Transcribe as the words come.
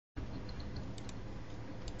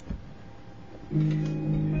It's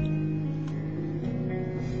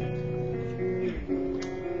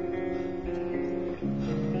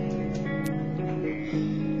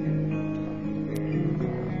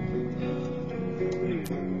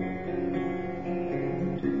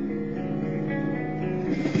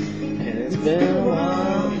been a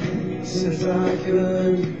while since I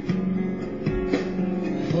could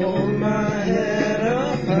hold my head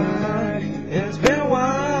up high. It's been a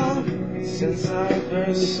while since I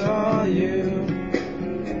first saw you.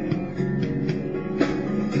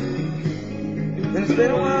 It's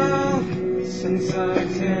been a while since I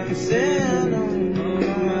can stand on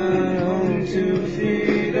my own 2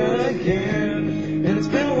 feet again. And it's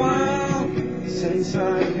been a while since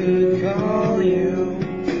I could call you.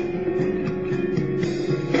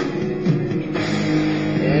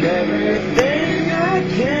 And everything I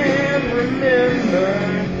can remember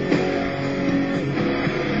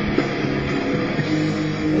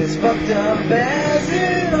is fucked up as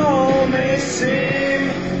it all may seem.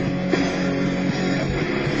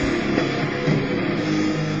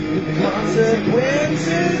 The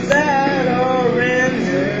consequences that are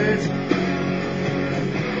rendered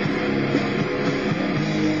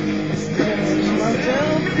stretch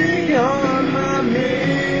myself beyond my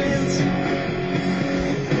means.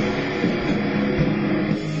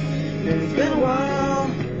 It's been a while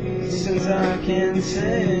since I can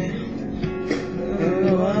say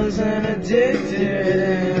I wasn't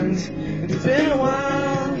addicted. It's been a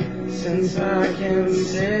while since I can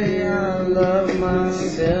say I love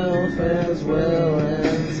myself as well.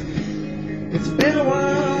 And it's been a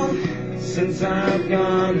while since I've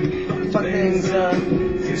gone fuck things up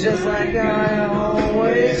just like I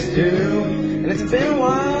always do. And it's been a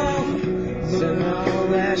while since all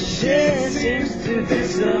that shit seems to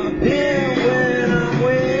disappear when I'm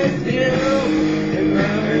with you. And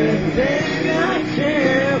everything I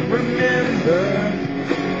can't remember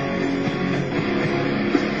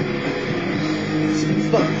is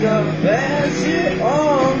fucked up as it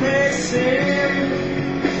all may seem.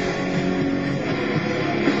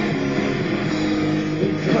 The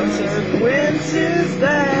consequences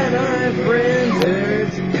that I've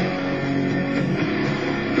rendered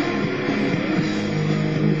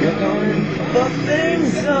are going to fuck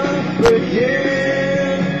things up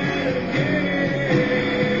again.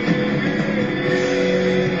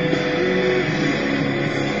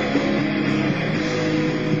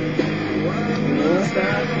 Must I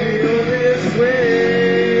feel this way?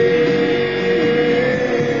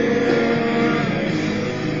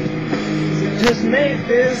 So just make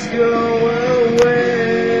this go away.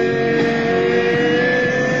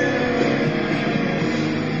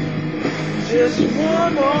 Just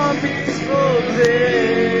one more peaceful day.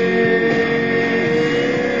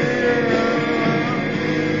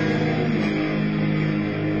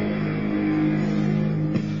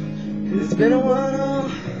 It's been a while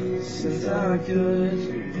since I could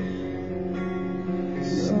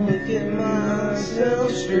get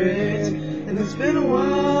myself straight. And it's been a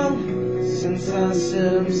while since I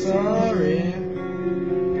said I'm sorry.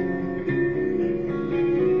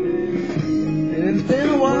 And it's been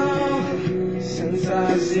a while since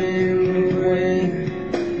I've seen the way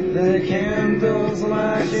the candles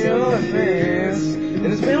light your face. And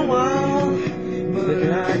it's been a while, but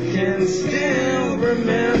I can still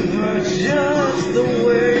remember just the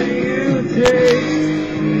way you taste.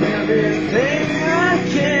 And everything I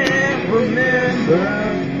can't remember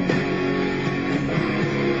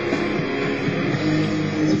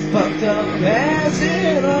is fucked up as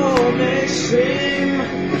it all may seem.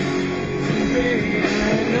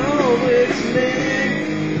 I know it's me.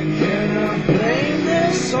 Can I blame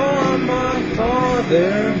this on my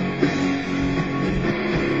father?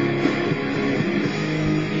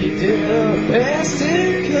 He did the best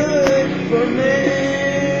he could for me.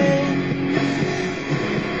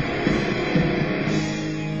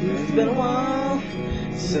 It's been a while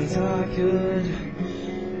since I could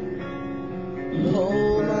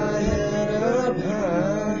hold my head up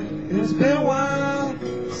high. It's been a while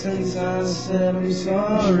since I said I'm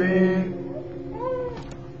sorry.